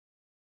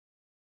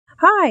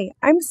Hi,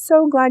 I'm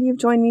so glad you've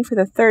joined me for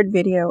the third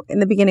video in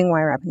the beginning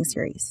wire wrapping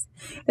series.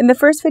 In the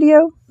first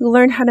video, we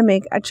learned how to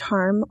make a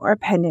charm or a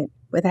pendant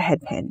with a head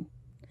pin.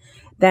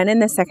 Then in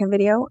the second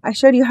video, I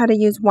showed you how to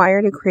use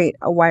wire to create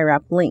a wire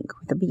wrap link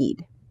with a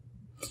bead.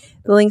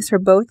 The links for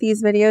both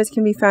these videos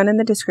can be found in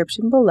the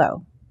description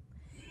below.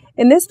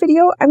 In this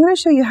video, I'm going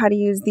to show you how to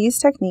use these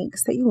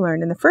techniques that you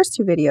learned in the first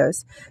two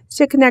videos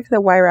to connect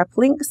the wire wrap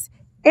links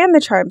and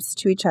the charms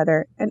to each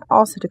other and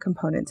also to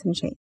components and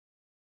chains.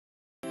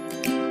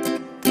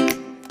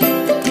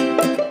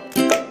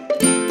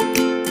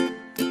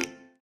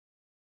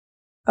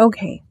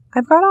 Okay,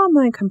 I've got all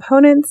my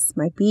components,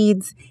 my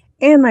beads,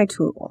 and my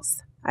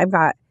tools. I've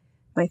got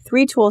my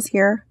three tools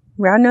here: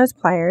 round nose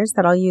pliers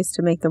that I'll use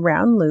to make the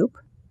round loop,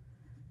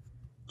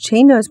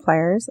 chain nose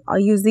pliers, I'll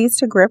use these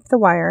to grip the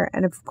wire,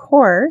 and of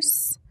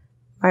course,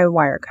 my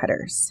wire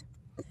cutters.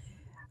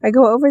 I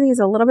go over these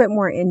a little bit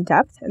more in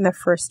depth in the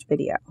first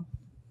video.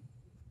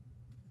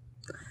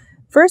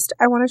 First,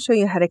 I want to show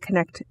you how to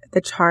connect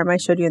the charm I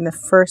showed you in the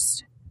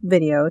first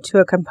video to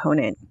a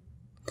component.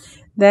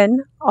 Then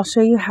I'll show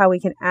you how we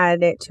can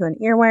add it to an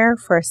ear wire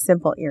for a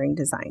simple earring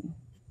design.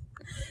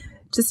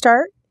 To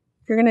start,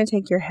 you're going to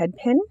take your head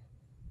pin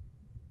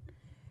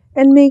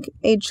and make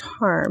a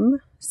charm.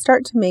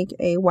 Start to make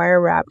a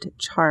wire wrapped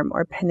charm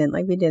or pendant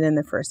like we did in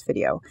the first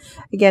video.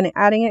 Again,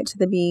 adding it to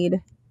the bead,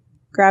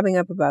 grabbing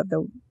up above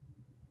the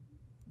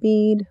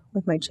bead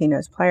with my chain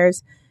nose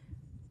pliers,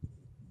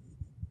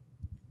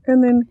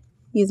 and then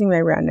using my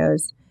round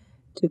nose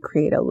to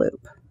create a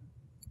loop.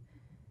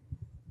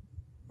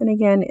 And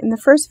again, in the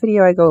first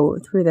video, I go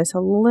through this a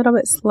little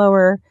bit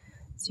slower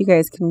so you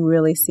guys can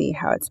really see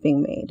how it's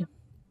being made.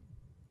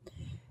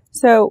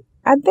 So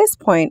at this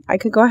point, I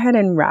could go ahead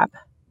and wrap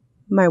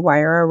my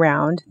wire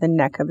around the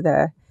neck of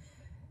the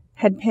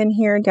head pin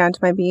here down to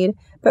my bead.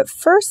 But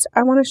first,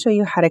 I want to show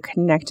you how to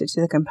connect it to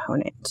the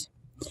component.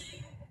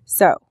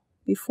 So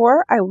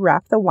before I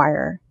wrap the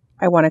wire,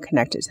 I want to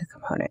connect it to the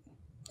component.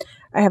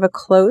 I have a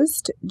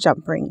closed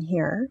jump ring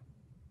here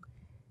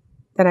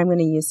that I'm going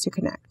to use to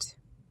connect.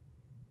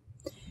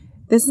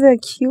 This is a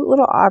cute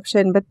little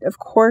option, but of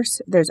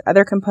course, there's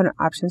other component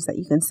options that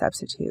you can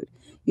substitute.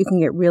 You can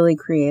get really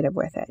creative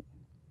with it.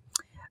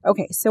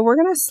 Okay, so we're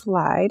going to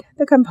slide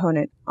the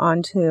component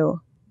onto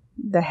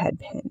the head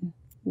pin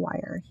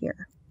wire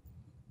here.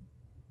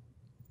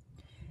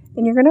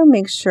 And you're going to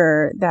make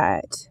sure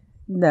that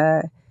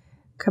the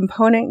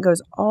component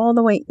goes all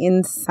the way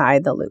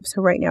inside the loop.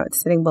 So right now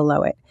it's sitting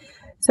below it.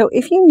 So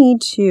if you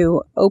need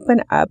to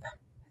open up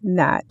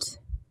that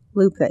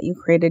loop that you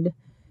created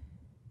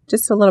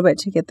just a little bit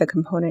to get the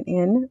component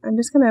in, I'm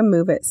just going to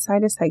move it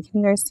side to side.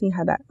 Can you guys see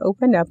how that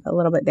opened up a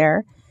little bit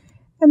there?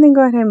 And then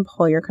go ahead and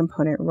pull your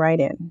component right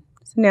in.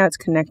 So now it's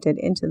connected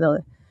into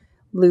the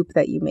loop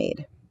that you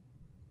made.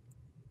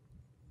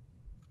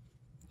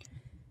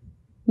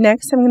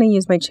 Next, I'm going to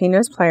use my chain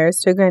nose pliers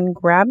to again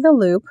grab the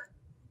loop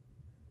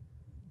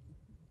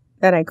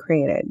that I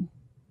created.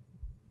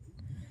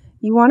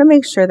 You want to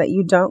make sure that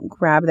you don't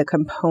grab the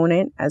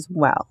component as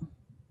well.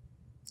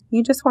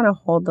 You just want to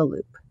hold the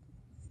loop.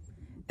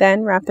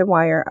 Then wrap the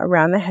wire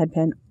around the head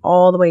pin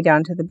all the way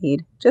down to the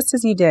bead, just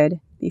as you did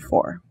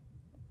before.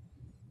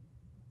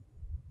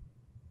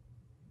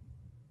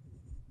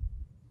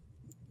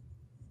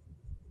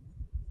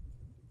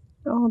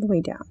 All the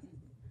way down.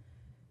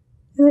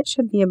 And it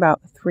should be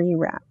about 3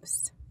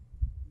 wraps.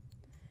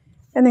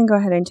 And then go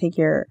ahead and take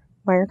your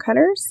wire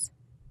cutters.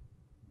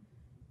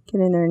 Get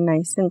in there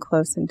nice and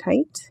close and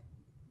tight.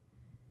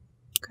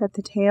 Cut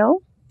the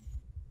tail.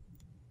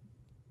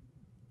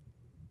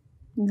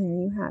 And there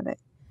you have it.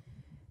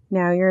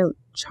 Now your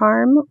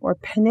charm or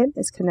pendant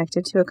is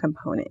connected to a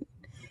component,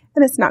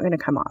 and it's not going to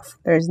come off.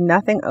 There's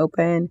nothing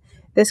open.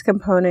 This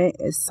component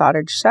is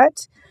soldered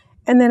shut,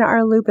 and then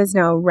our loop is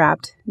now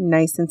wrapped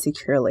nice and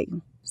securely,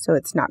 so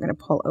it's not going to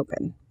pull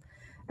open.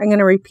 I'm going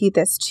to repeat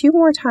this 2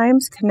 more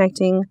times,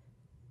 connecting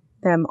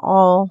them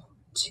all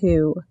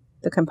to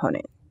the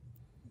component.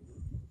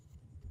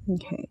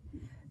 Okay,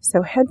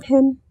 so head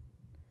pin,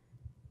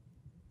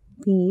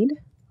 bead,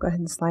 go ahead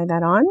and slide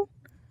that on.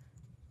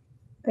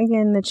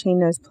 Again, the chain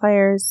nose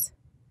pliers,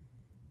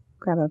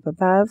 grab up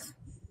above,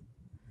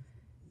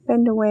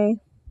 bend away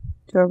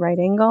to a right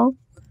angle,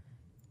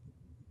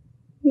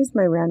 use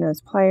my round nose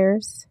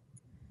pliers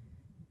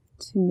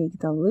to make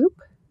the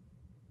loop.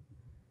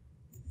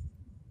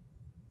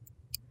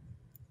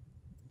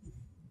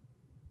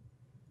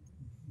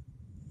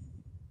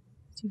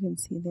 As you can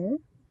see there.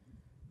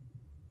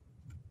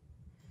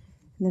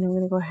 And then I'm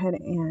going to go ahead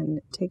and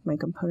take my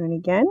component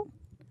again,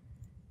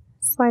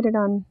 slide it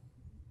on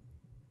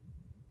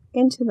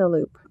into the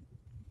loop.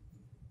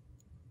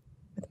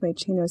 With my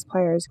chain nose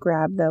pliers,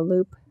 grab the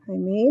loop I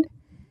made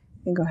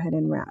and go ahead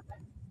and wrap.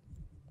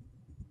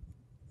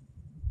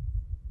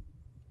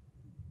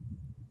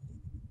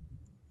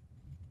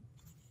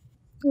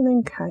 And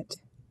then cut.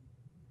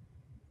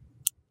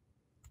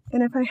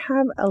 And if I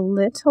have a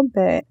little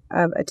bit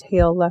of a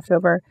tail left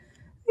over,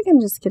 I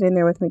can just get in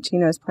there with my chain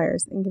nose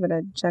pliers and give it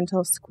a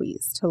gentle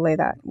squeeze to lay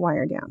that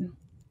wire down.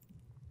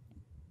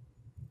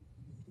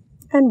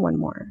 and one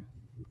more.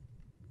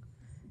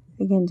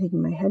 Again,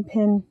 taking my head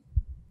pin,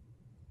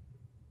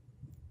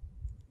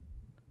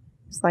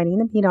 sliding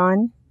the bead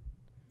on,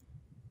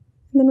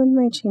 and then with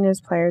my chain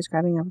nose pliers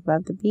grabbing up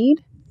above the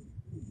bead,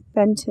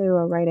 bend to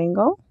a right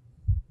angle,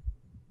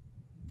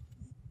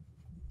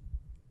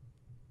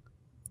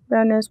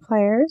 round nose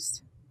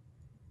pliers,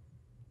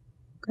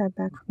 grab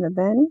back from the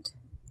bend,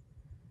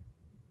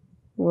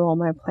 roll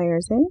my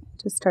pliers in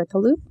to start the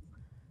loop,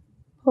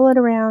 pull it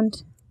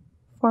around,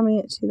 forming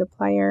it to the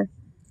plier.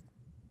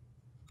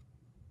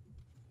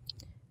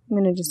 I'm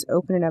going to just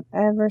open it up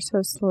ever so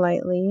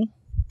slightly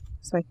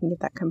so I can get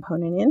that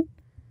component in.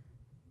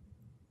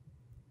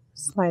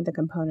 Slide the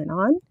component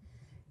on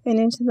and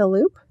into the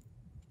loop.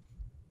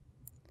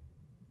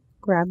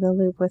 Grab the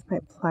loop with my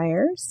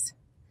pliers,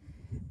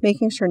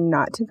 making sure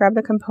not to grab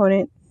the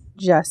component,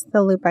 just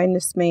the loop I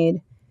just made,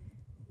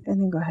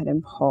 and then go ahead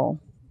and pull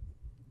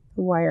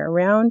the wire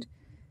around.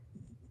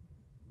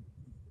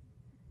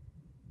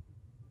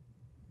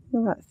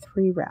 About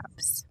 3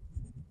 wraps.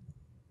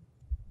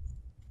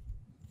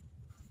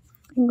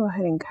 And go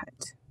ahead and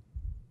cut.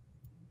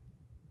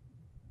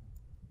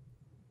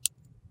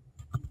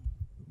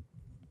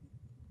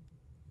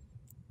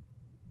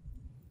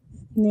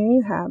 And there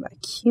you have a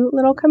cute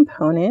little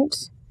component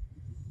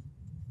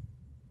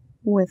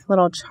with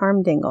little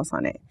charm dangles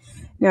on it.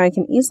 Now I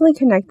can easily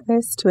connect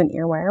this to an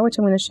ear wire, which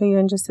I'm going to show you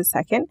in just a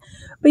second,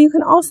 but you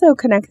can also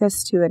connect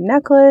this to a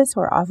necklace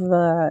or off of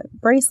a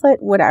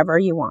bracelet, whatever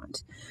you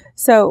want.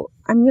 So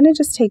I'm going to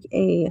just take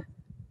a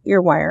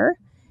ear wire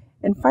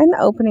and find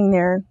the opening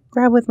there,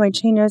 grab with my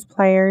chain nose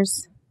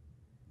pliers,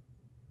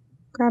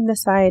 grab the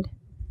side,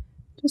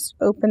 just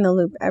open the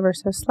loop ever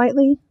so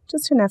slightly,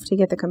 just enough to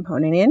get the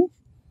component in.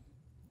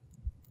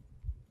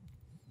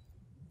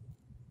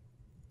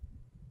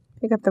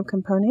 Pick up the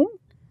component,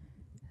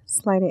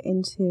 slide it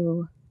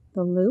into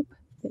the loop,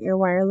 the ear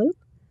wire loop.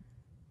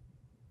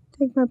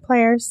 Take my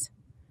pliers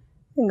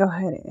and go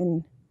ahead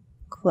and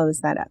close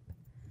that up.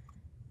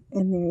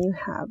 And there you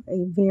have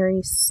a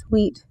very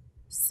sweet,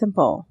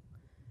 simple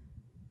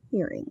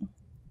earring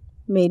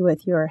made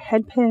with your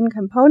head pin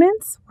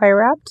components, wire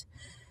wrapped,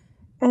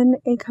 and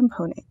a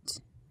component.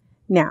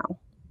 Now,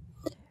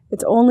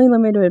 it's only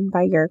limited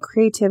by your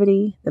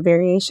creativity. The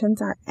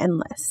variations are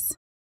endless.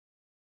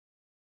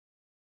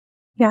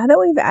 Now that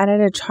we've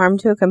added a charm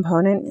to a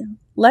component,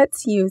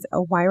 let's use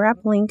a wire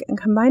wrap link and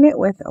combine it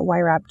with a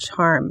wire wrap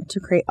charm to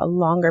create a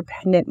longer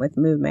pendant with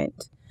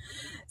movement.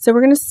 So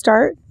we're going to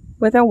start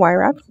with a wire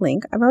wrap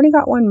link. I've already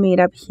got one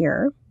made up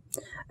here.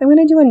 I'm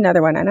going to do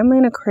another one and I'm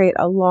going to create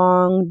a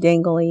long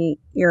dangly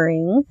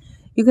earring.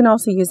 You can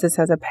also use this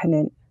as a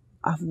pendant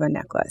off of a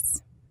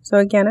necklace. So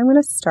again, I'm going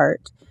to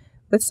start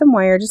with some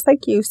wire just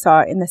like you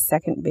saw in the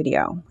second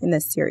video in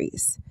this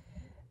series.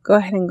 Go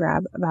ahead and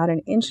grab about 1.5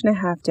 inches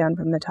down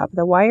from the top of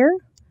the wire,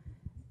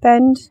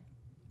 bend,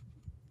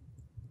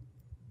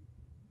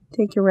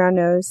 take your round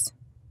nose,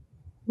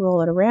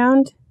 roll it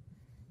around,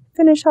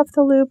 finish off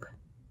the loop,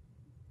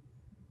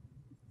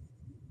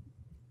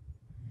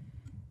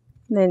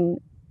 then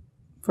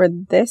for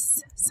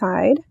this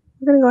side,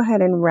 we're going to go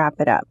ahead and wrap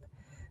it up.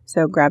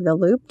 So grab the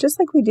loop, just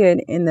like we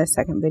did in the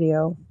second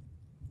video.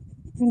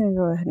 I'm going to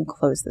go ahead and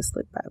close this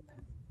loop up.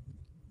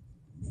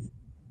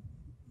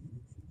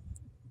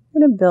 I'm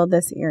going to build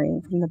this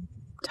earring from the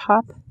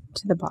top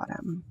to the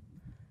bottom.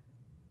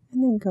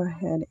 And then go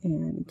ahead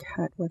and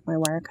cut with my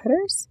wire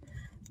cutters,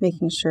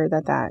 making sure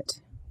that that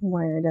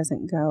wire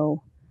doesn't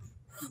go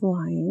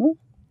flying.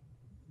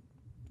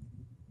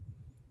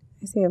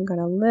 I see I've got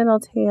a little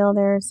tail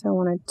there, so I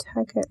want to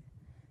tuck it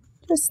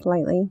just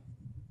slightly.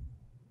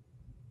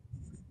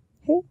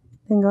 Okay,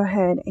 then go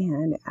ahead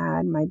and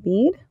add my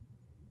bead.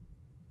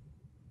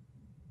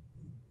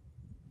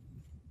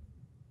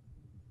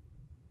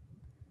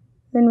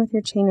 Then with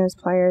your chain nose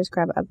pliers,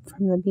 grab up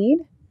from the bead,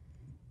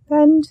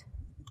 bend,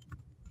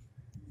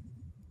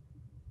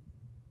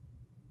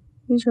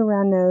 use your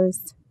round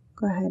nose,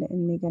 go ahead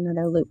and make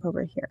another loop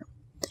over here.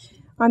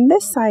 On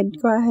this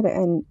side, go ahead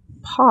and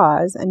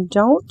pause and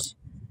don't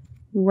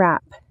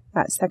wrap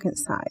that second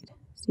side.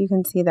 So you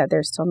can see that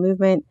there's still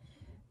movement.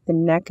 The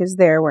neck is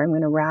there where I'm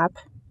going to wrap.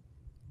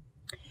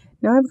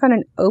 Now I've got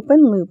an open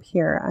loop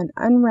here, an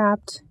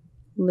unwrapped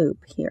loop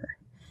here.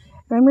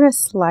 And I'm going to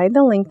slide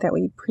the link that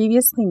we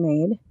previously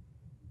made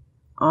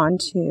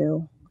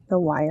onto the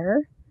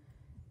wire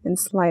and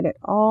slide it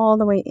all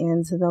the way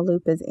in so the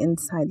loop is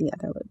inside the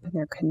other loop and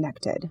they're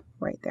connected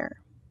right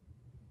there.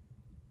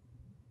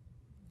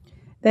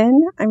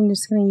 Then I'm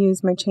just going to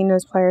use my chain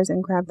nose pliers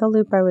and grab the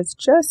loop I was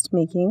just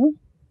making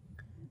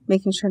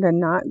sure to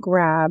not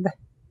grab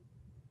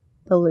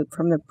the loop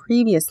from the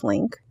previous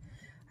link.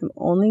 I'm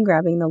only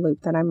grabbing the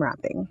loop that I'm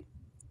wrapping.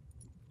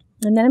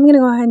 And then I'm going to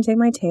go ahead and take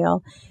my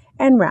tail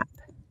and wrap,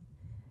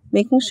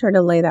 making sure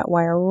to lay that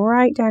wire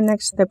right down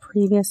next to the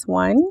previous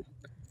one,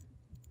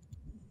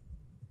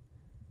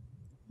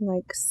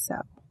 like so.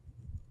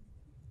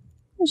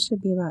 This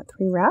should be about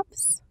 3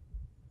 wraps.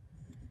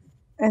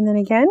 And then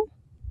again,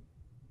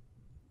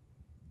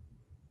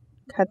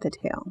 cut the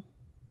tail.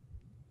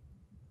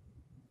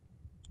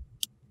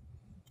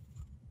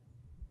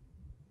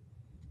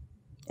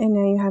 And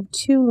now you have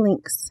 2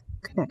 links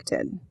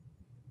connected.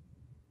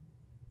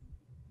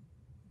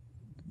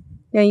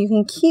 Now you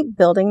can keep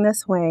building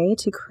this way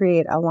to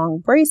create a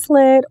long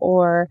bracelet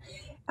or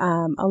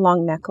a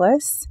long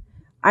necklace.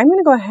 I'm going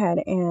to go ahead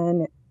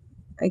and,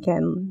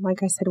 again,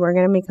 like I said, we're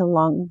going to make a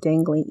long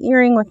dangly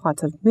earring with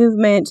lots of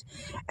movement.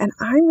 And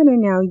I'm going to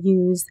now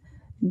use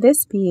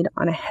this bead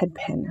on a head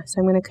pin.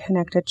 So I'm going to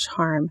connect a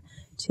charm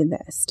to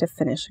this to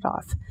finish it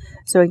off.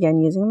 So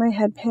again, using my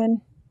head pin,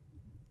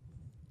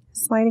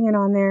 sliding it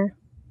on there,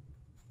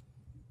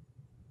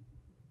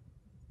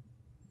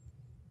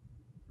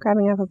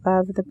 grabbing up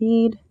above the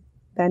bead,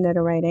 bend at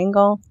a right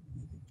angle,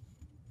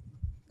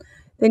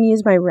 then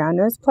use my round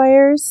nose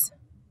pliers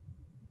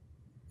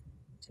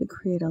to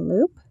create a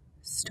loop,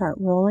 start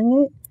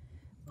rolling it,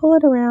 pull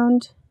it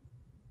around.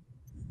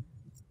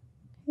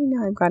 Okay,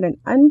 now I've got an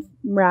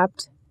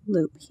unwrapped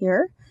loop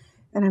here,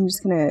 and I'm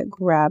just going to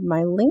grab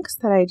my links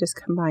that I just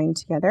combined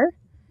together,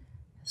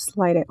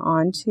 slide it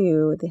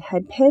onto the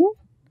head pin,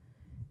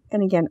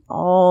 and again,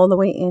 all the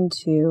way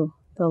into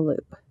the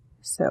loop.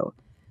 So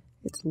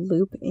it's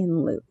loop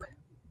in loop.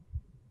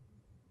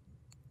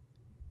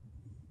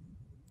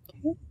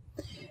 Okay.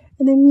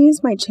 And then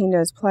use my chain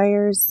nose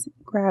pliers,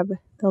 grab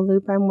the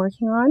loop I'm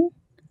working on,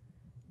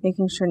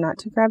 making sure not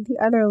to grab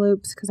the other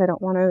loops because I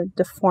don't want to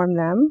deform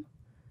them.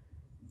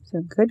 So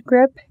good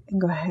grip, and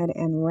go ahead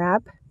and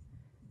wrap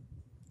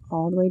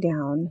all the way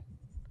down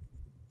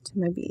to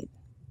my bead.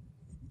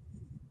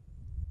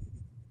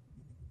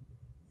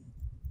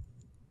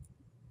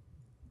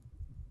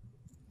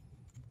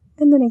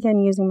 And then again,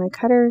 using my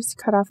cutters,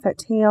 cut off that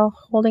tail,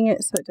 holding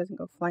it so it doesn't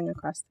go flying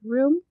across the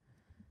room.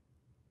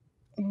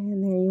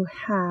 And there you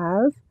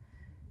have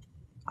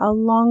a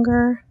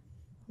longer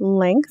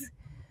length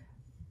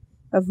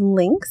of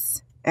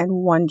links and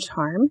 1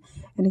 charm.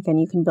 And again,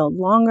 you can build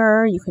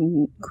longer, you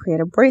can create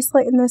a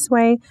bracelet in this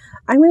way.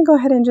 I'm going to go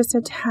ahead and just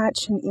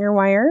attach an ear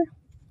wire.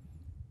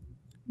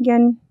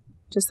 Again,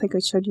 just like I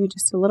showed you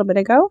just a little bit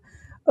ago,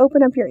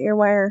 open up your ear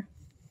wire,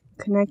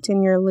 connect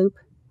in your loop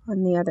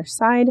on the other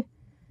side,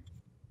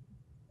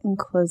 and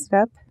close it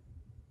up.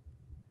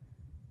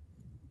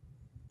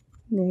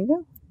 There you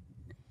go.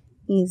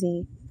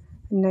 Easy.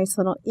 A nice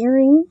little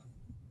earring.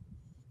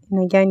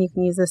 And again, you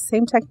can use the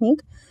same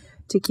technique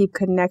to keep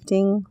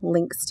connecting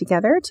links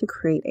together to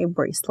create a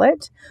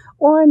bracelet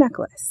or a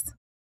necklace.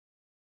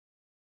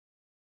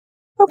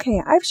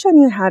 Okay, I've shown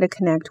you how to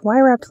connect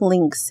wire-wrapped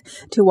links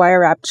to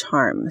wire-wrapped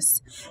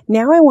charms.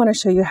 Now I want to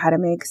show you how to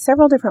make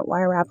several different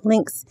wire-wrapped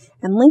links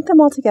and link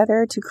them all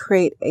together to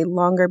create a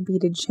longer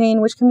beaded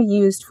chain, which can be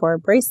used for a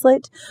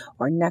bracelet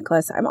or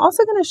necklace. I'm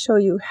also going to show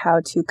you how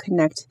to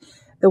connect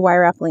the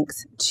wire-wrap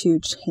links to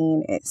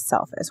chain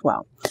itself as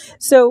well.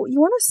 So you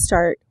want to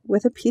start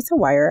with a piece of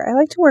wire. I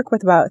like to work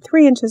with about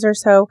 3 inches or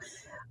so.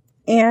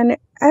 And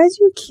as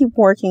you keep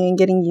working and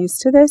getting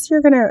used to this,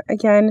 you're going to,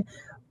 again,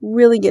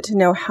 really get to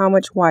know how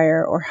much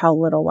wire or how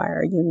little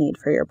wire you need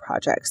for your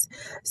projects.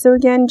 So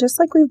again, just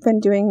like we've been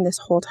doing this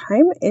whole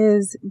time,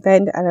 is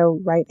bend at a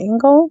right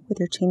angle with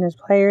your chain nose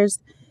pliers,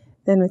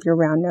 then with your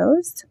round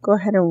nose, go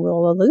ahead and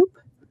roll a loop.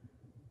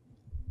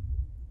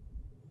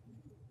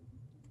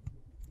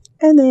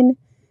 And then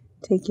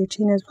take your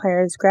chain nose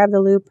pliers, grab the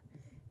loop,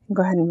 and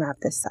go ahead and wrap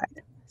this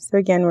side. So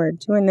again, we're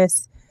doing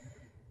this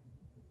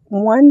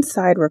one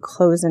side, we're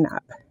closing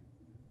up.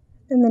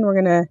 And then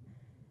we're going to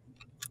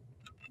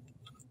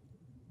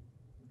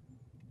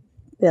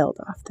build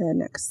off the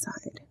next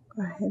side.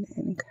 Go ahead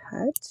and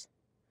cut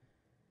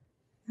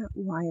that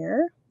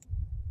wire.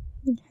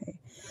 Okay,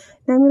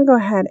 now I'm going to go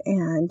ahead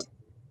and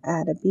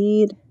add a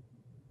bead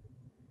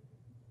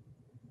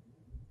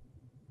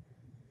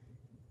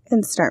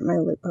and start my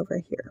loop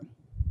over here.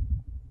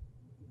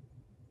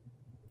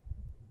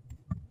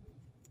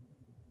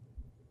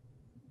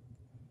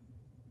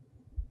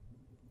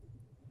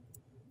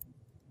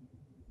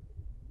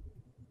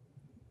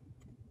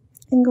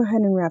 And go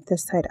ahead and wrap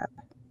this side up,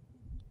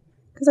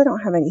 because I don't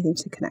have anything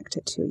to connect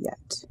it to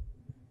yet.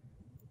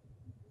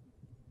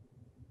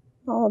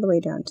 All the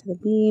way down to the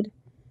bead.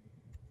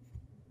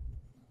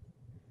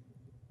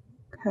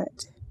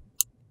 Cut.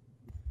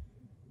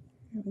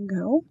 There we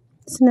go.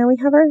 So now we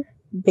have our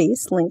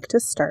base link to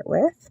start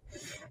with,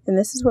 and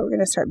this is what we're going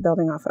to start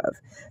building off of.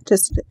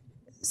 Just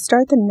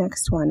start the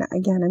next one.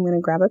 Again, I'm going to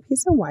grab a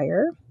piece of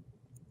wire,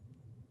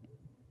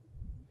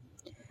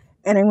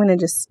 and I'm going to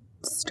just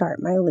start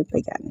my loop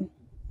again.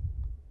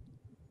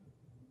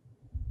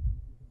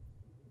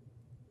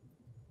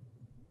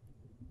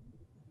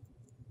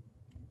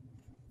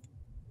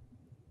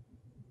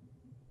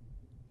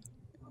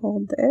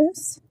 Hold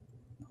this,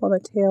 pull the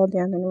tail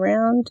down and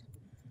around,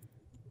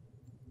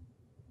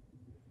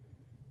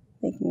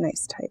 making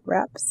nice tight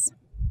wraps.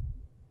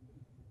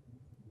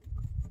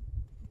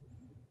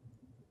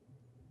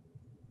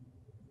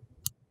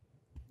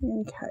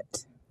 And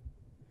cut.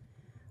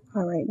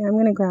 All right, now I'm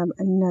going to grab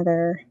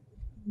another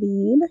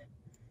bead,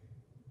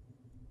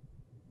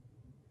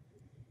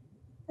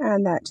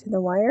 add that to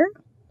the wire,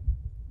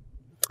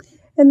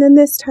 and then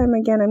this time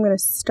again I'm going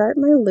to start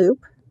my loop,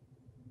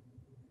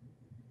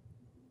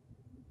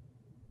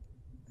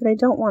 but I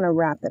don't want to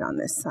wrap it on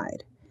this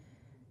side.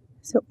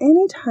 So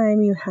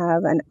anytime you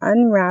have an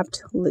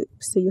unwrapped loop,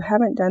 so you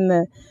haven't done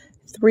the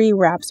 3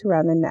 wraps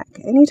around the neck,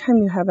 anytime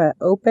you have an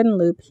open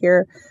loop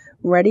here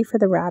ready for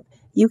the wrap,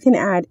 you can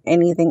add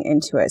anything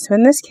into it. So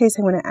in this case,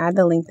 I'm going to add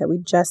the link that we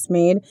just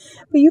made,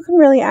 but you can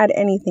really add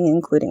anything,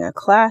 including a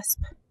clasp,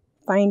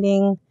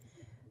 binding,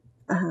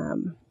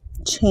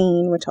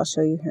 chain, which I'll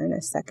show you here in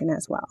a second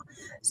as well.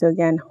 So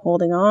again,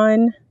 holding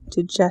on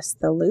to just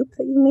the loop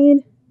that you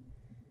made,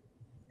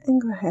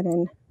 and go ahead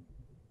and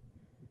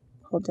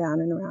pull down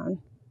and around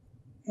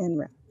and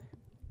wrap.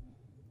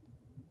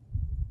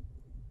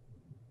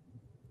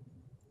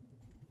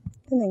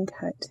 And then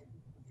cut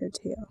your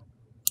tail.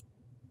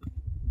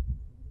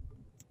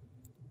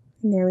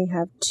 And there we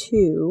have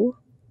 2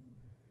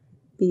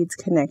 beads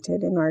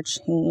connected in our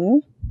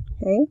chain.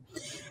 Okay.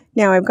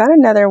 Now I've got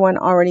another one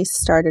already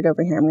started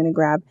over here. I'm going to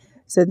grab.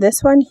 So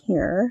this one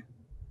here,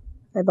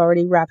 I've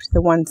already wrapped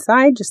the one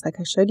side, just like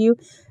I showed you.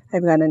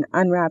 I've got an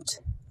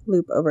unwrapped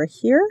loop over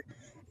here,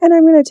 and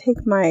I'm going to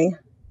take my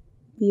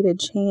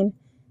beaded chain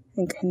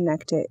and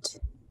connect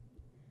it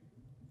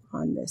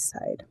on this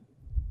side.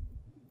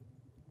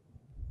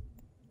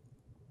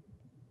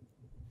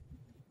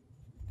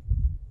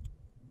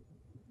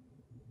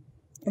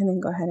 And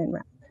then go ahead and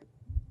wrap.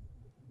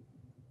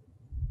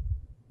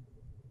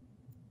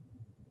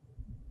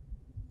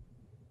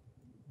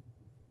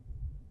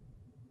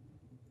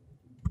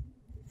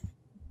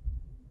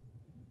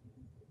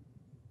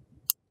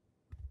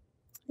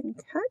 And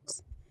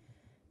cut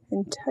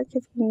and tuck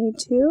if you need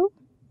to.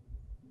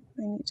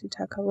 I need to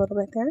tuck a little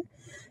bit there.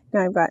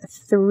 Now I've got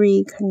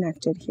 3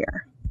 connected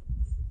here.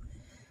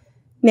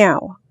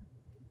 Now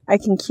I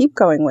can keep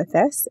going with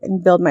this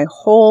and build my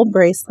whole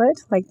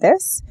bracelet like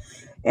this,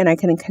 and I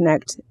can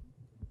connect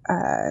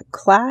a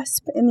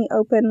clasp in the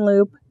open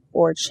loop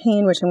or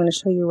chain, which I'm going to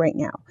show you right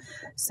now.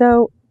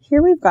 So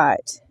here we've got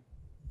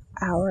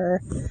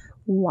our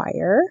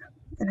wire,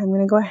 and I'm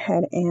going to go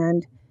ahead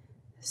and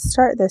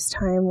start this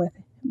time with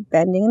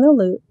bending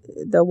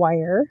the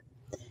wire,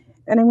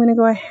 and I'm going to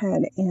go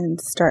ahead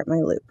and start my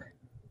loop.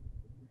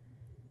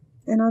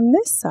 And on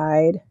this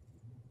side,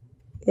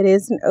 it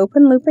is an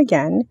open loop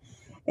again,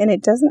 and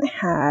it doesn't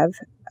have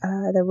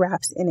the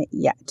wraps in it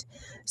yet.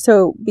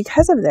 So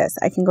because of this,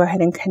 I can go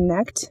ahead and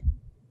connect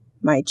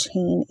my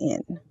chain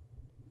in.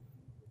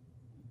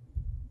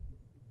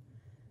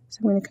 So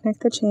I'm going to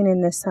connect the chain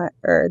in this side,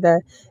 or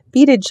the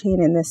beaded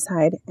chain in this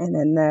side, and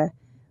then the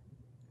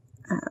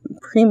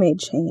pre-made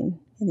chain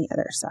in the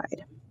other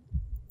side.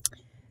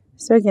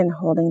 So again,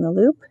 holding the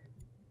loop,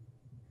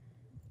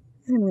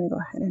 and I'm going to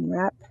go ahead and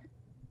wrap.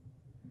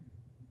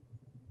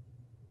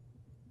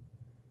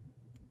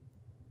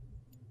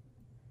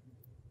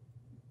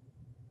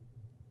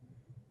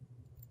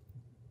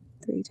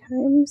 Three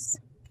times.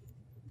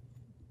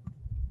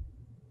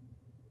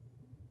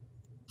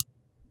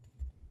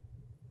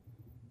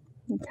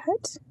 And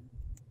cut.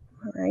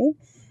 All right.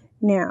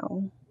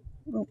 Now,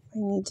 I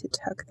need to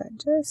tuck that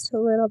just a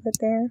little bit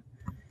there.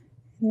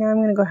 Now I'm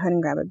going to go ahead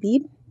and grab a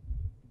bead.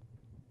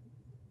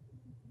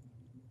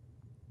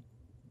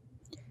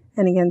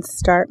 And again,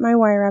 start my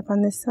wire wrap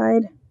on this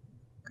side,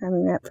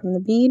 grabbing that from the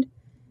bead,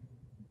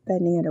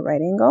 bending at a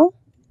right angle,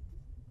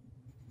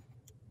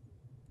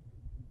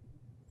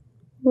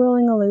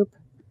 rolling a loop,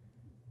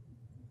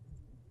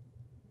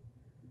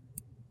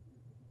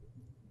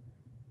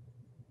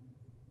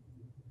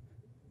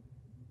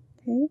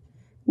 okay.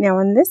 Now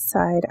on this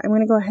side, I'm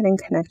going to go ahead and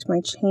connect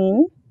my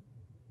chain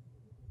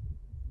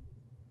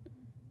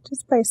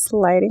just by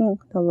sliding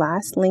the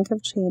last link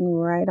of chain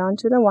right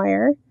onto the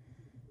wire,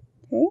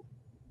 okay,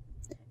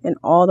 and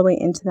all the way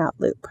into that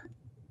loop.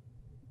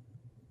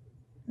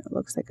 It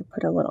looks like I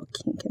put a little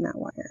kink in that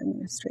wire. I'm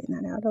going to straighten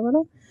that out a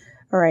little.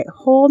 All right,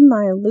 hold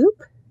my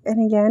loop,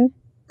 and again,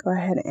 go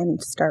ahead and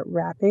start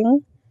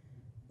wrapping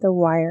the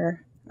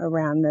wire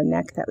around the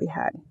neck that we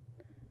had.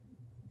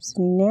 So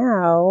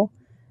now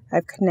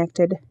I've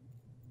connected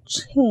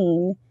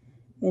chain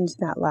into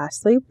that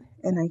last loop,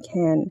 and I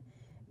can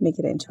make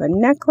it into a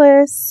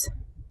necklace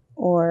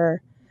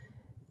or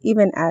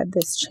even add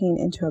this chain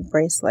into a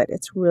bracelet.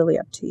 It's really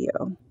up to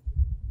you.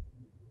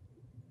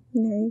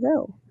 And there you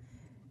go.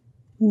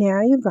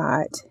 Now you've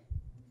got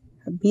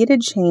a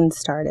beaded chain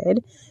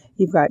started.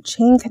 You've got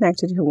chain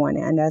connected to one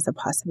end as a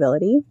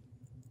possibility.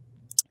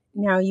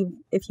 Now,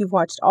 if you've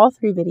watched all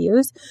 3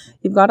 videos,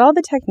 you've got all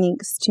the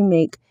techniques to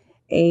make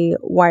a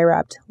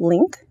wire-wrapped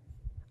link,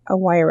 a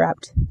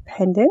wire-wrapped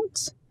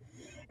pendant,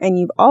 and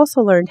you've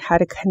also learned how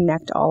to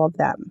connect all of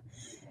them.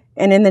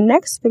 And in the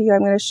next video,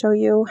 I'm going to show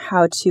you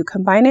how to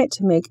combine it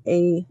to make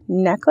a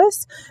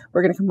necklace.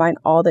 We're going to combine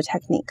all the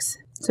techniques.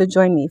 So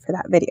join me for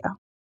that video.